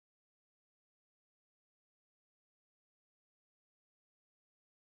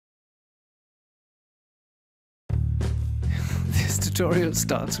This tutorial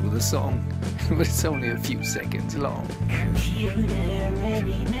starts with a song, but it's only a few seconds long. Computer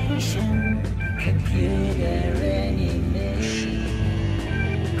animation. Computer animation.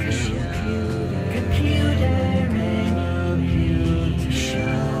 Computer animation.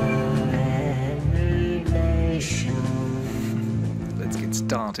 Let's get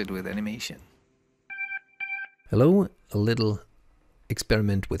started with animation. Hello, a little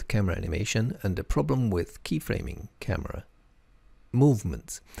experiment with camera animation and a problem with keyframing camera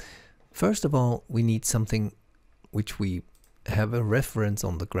movements. First of all, we need something which we have a reference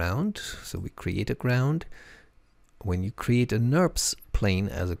on the ground. So we create a ground. When you create a NURBS plane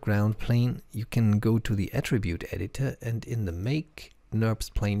as a ground plane, you can go to the attribute editor, and in the make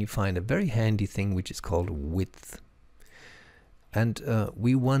NURBS plane you find a very handy thing which is called width. And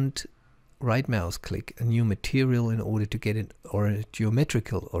we want right mouse click a new material in order to get it or a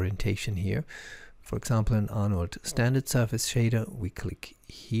geometrical orientation here. For example, in Arnold standard surface shader, we click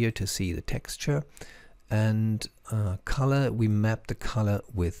here to see the texture, and color, we map the color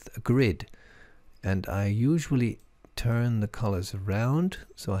with a grid, and I usually turn the colors around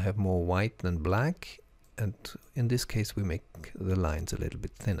so I have more white than black, and in this case we make the lines a little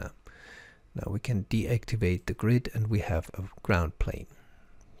bit thinner. Now we can deactivate the grid and we have a ground plane.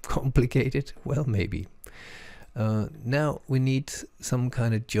 Complicated? Well, maybe. Now we need some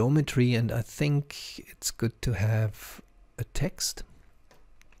kind of geometry, and I think it's good to have a text.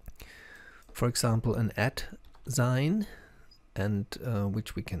 For example, an @ sign, and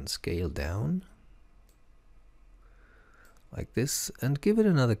which we can scale down like this and give it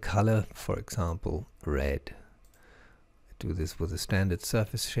another color, for example red. I do this with a standard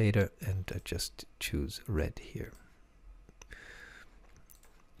surface shader and I just choose red here.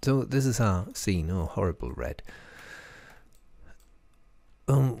 So this is our scene, oh horrible red.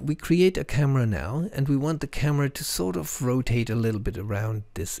 We create a camera now, and we want the camera to sort of rotate a little bit around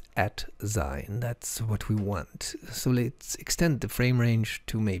this @ sign. That's what we want. So let's extend the frame range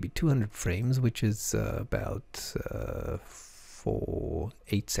to maybe 200 frames, which is about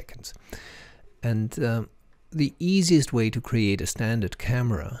 8 seconds. And the easiest way to create a standard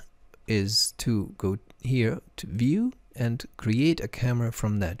camera is to go here to View and create a camera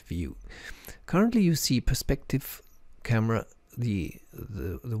from that view. Currently you see perspective camera, the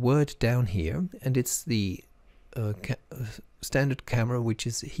word down here, and it's the standard camera which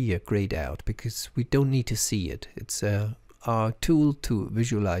is here grayed out because we don't need to see it. It's our tool to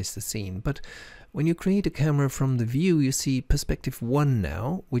visualize the scene. But when you create a camera from the view, you see perspective 1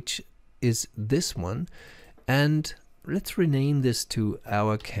 now, which is this one, and let's rename this to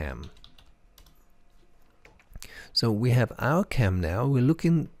our cam. So we have our cam now. We're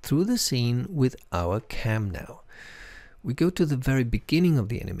looking through the scene with our cam now. We go to the very beginning of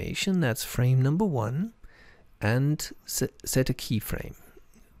the animation, that's frame number 1, and set a keyframe.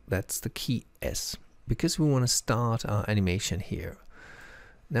 That's the key S, because we want to start our animation here.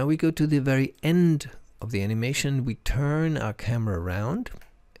 Now we go to the very end of the animation, we turn our camera around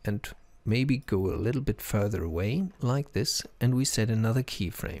and maybe go a little bit further away, like this, and we set another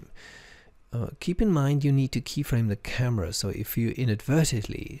keyframe. Keep in mind you need to keyframe the camera, so if you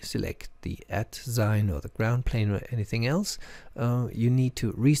inadvertently select the @ sign or the ground plane or anything else, you need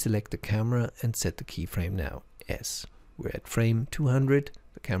to reselect the camera and set the keyframe now, S. We're at frame 200,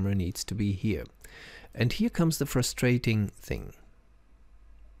 the camera needs to be here. And here comes the frustrating thing.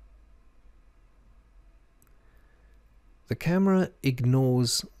 The camera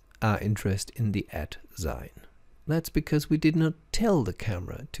ignores our interest in the @ sign. That's because we did not tell the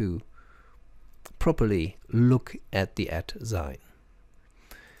camera to properly look at the @ sign.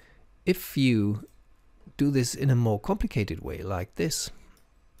 If you do this in a more complicated way, like this,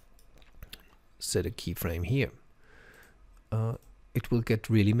 set a keyframe here, it will get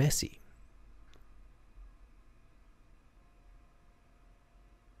really messy.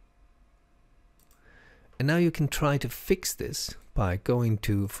 And now you can try to fix this by going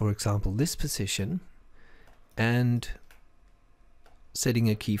to, for example, this position and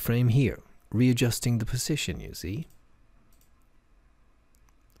setting a keyframe here. Readjusting the position, you see.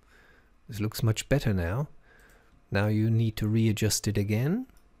 This looks much better now. Now you need to readjust it again.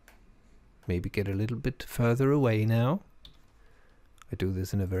 Maybe get a little bit further away now. I do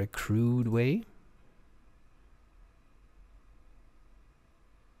this in a very crude way.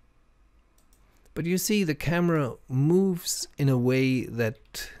 But you see the camera moves in a way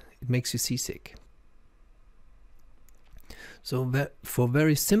that it makes you seasick. So for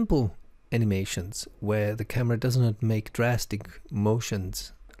very simple animations where the camera does not make drastic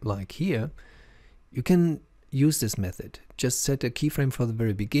motions like here, you can use this method. Just set a keyframe for the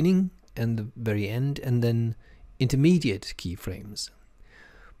very beginning and the very end, and then intermediate keyframes.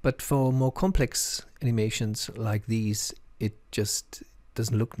 But for more complex animations like these, it just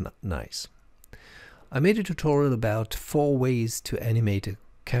doesn't look nice. I made a tutorial about 4 ways to animate a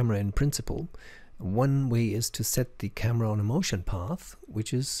camera in principle. One way is to set the camera on a motion path,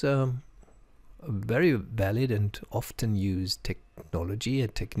 which is a very valid and often used technology, a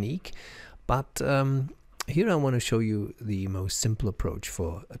technique. But here I want to show you the most simple approach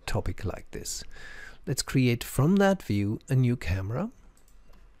for a topic like this. Let's create from that view a new camera.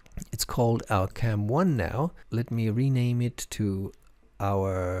 It's called our Cam 1 now. Let me rename it to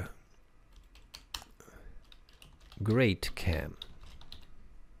our Great Cam.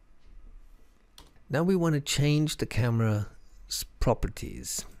 Now we want to change the camera's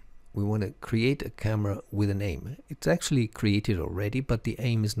properties. We want to create a camera with an aim. It's actually created already, but the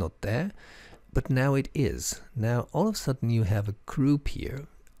aim is not there. But now it is. Now all of a sudden you have a group here,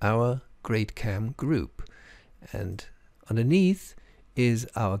 our Great Cam group. And underneath is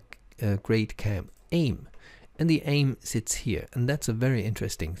our Great Cam aim. And the aim sits here, and that's a very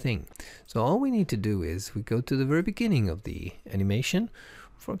interesting thing. So all we need to do is we go to the very beginning of the animation.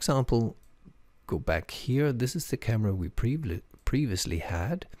 For example, go back here. This is the camera we previously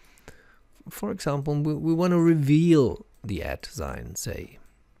had. For example, we want to reveal the at sign, say,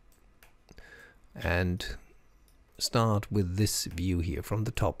 and start with this view here from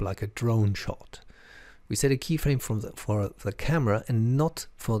the top, like a drone shot. We set a keyframe for the camera and not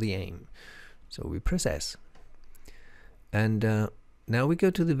for the aim. So we press S. And now we go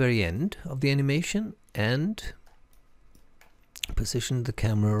to the very end of the animation and position the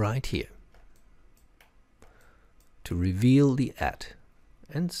camera right here to reveal the at,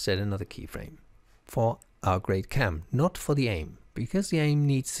 and set another keyframe for our Great Cam, not for the aim, because the aim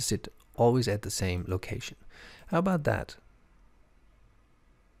needs to sit always at the same location. How about that?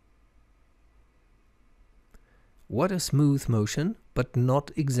 What a smooth motion, but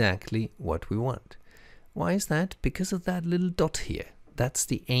not exactly what we want. Why is that? Because of that little dot here. That's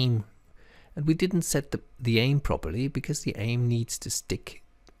the aim. And we didn't set the aim properly, because the aim needs to stick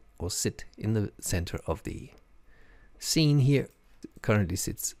or sit in the center of the scene here. Currently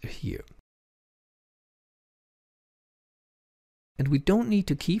sits here. And we don't need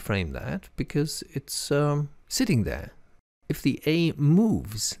to keyframe that, because it's sitting there. If the aim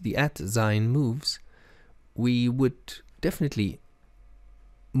moves, the at sign moves, we would definitely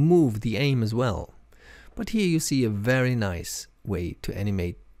move the aim as well. But here you see a very nice way to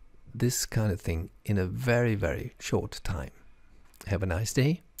animate this kind of thing in a very, very short time. Have a nice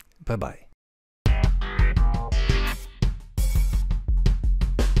day. Bye-bye.